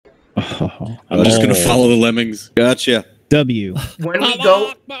I'm just gonna follow the lemmings. Gotcha. W. When we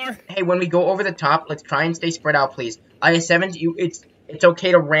go, hey, when we go over the top, let's try and stay spread out, please. IS-7s, it's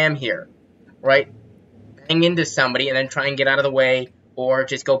okay to ram here, right? Bang into somebody and then try and get out of the way, or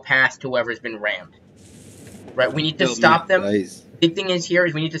just go past whoever's been rammed. Right? We need to stop them. Guys. Big thing is here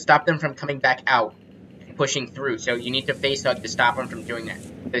is we need to stop them from coming back out and pushing through. So you need to face hug to stop them from doing that.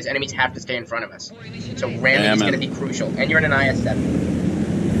 Because enemies have to stay in front of us. So ramming is going to be crucial. And you're in an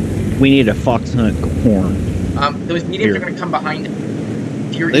IS-7. We need a fox hunt horn. Those mediums are going to come behind them.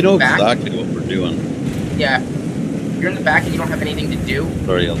 If you're They know in the back, exactly what we're doing. yeah. If you're in the back and you don't have anything to do,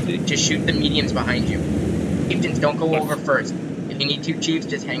 Sorry, LT. just shoot the mediums behind you. Chieftains, don't go over first. If you need to, Chiefs,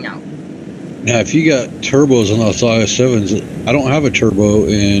 just hang out. Now, if you got turbos on those IS-7s, I don't have a turbo,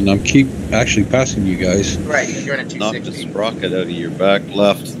 and I'm actually passing you guys. Right, because you're in a Knock the 260. sprocket out of your back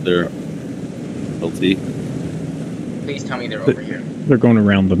left there. LT. Please tell me they're over here. They're going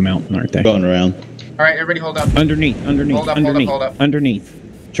around the mountain, aren't they? Going around. Alright, everybody hold up. Underneath. Hold up, hold up. Underneath.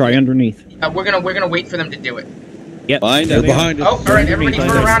 Try underneath. We're gonna wait for them to do it. Yep. Behind They're us. behind us. Oh, alright, everybody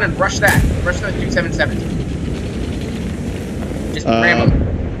Underneath, turn around and rush that. Rush those 277s. Just ram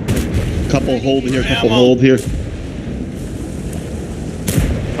them. Couple hold here, couple hold here.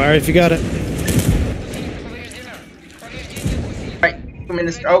 Fire if you got it. Right, come in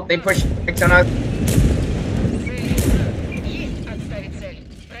this. Oh, they push X on us.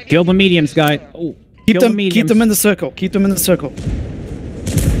 Kill the mediums, guy. Oh, Keep kill them. the Keep mediums. them in the circle. Keep them in the circle.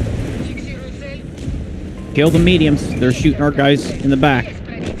 Kill the mediums. They're shooting our guys in the back.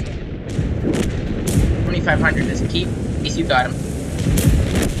 2500. Just keep. At least you got him.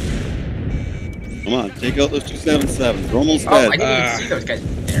 Come on, take out those 277s. We're almost Oh, I dead. didn't even see those guys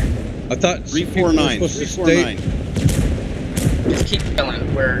there. I thought 349. people were supposed to stay. 349. Just keep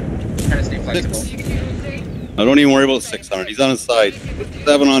killing. We're trying to stay flexible. I don't even worry about 600. He's on his side.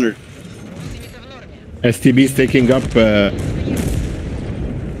 700. STB's taking up.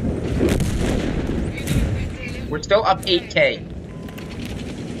 We're still up 8K.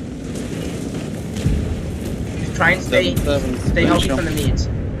 Just try and stay healthy from the needs.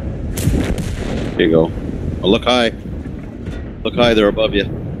 There you go. Oh, look high. Look high, they're above you.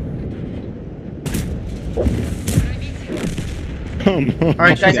 Come on.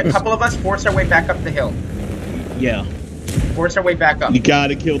 Alright, guys, a couple of us force our way back up the hill. Yeah. Force our way back up. You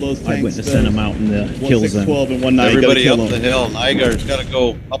gotta kill those tanks. I went to send them out in the kill zone. 1612 and 19. Everybody Gotta up kill the hill. Nygar's got to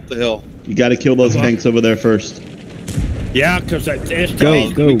go up the hill. You gotta kill those tanks over there first. Yeah, because Go up.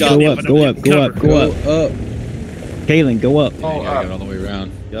 Kalen, go up. Oh, Get all the way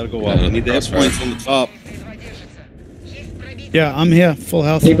around. You got to go up. You need the hit points on the top. Yeah, I'm here. Full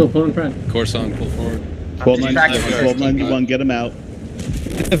health. Corson, pull forward. 1291, get them out.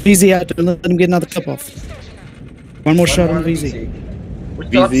 Get the VZ out. Don't let them get another cup off. One more shot on VZ. We're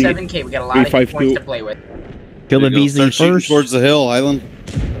still up VZ, 7K. We got a lot of hit 352. points to play with. Kill the There you go. VZ Start shooting first. towards the hill, Island.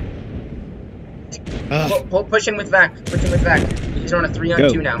 Pushing with Vac. Pushing with Vac. He's on a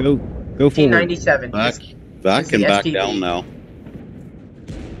 3-on-2 now. Go forward. T97. Back It's can the back STB. down now.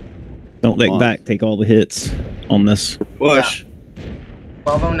 Don't let Come on. back take all the hits on this. Push.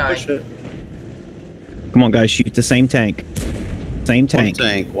 1209. Come on, guys, shoot the same tank. Same tank.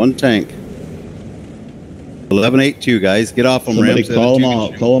 One tank. 1182, guys. Get off them, Somebody Rams. call them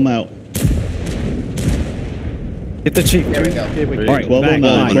out. Call them out. Get the chief. There we go. Here we go. All right, 1209,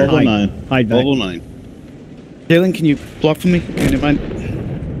 back, hide, 1209. hide back. 1209. Jalen, can you block for me? Can you mind?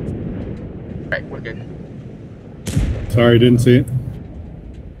 Right, we're good. Sorry, didn't see it.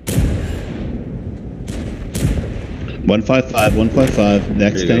 155.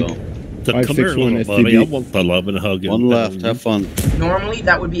 Next There you tank. So Five, come six, here, one, little buddy. STB. I want the love and hug. One left. Have fun. Normally,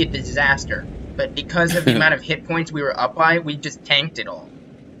 that would be a disaster. But because of the amount of hit points we were up by, we just tanked it all.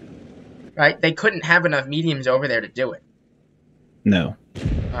 Right? They couldn't have enough mediums over there to do it. No.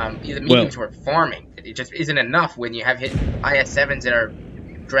 The mediums were farming. It just isn't enough when you have hit IS-7s that are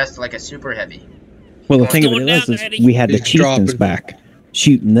dressed like a super heavy. Well, the thing of it is we had the It's chieftains dropping. back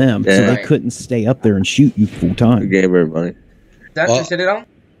shooting them, so Yeah. they couldn't stay up there and shoot you full We time. gave everybody. Is that the Citadel?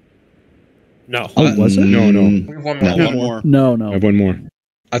 No. Oh, was it? No. We have one more. No. One more. No, I no. have one more.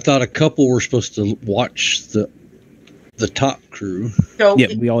 I thought a couple were supposed to watch the top crew. So, Yeah,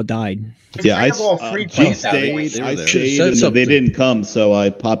 we all died. it's Yeah, kind of all free play G at that point. stayed. They I were there. stayed, Said and something. they didn't come, so I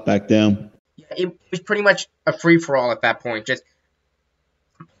popped back down. It was pretty much a free-for-all at that point. Just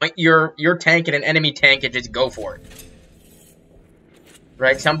point your tank at an enemy tank and just go for it.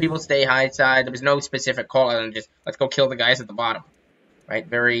 Right? Some people stay high side. There was no specific call other than just, let's go kill the guys at the bottom. Right?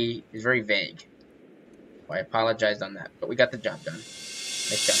 It's very vague. So I apologized on that. But we got the job done.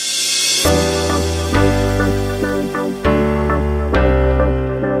 Nice job.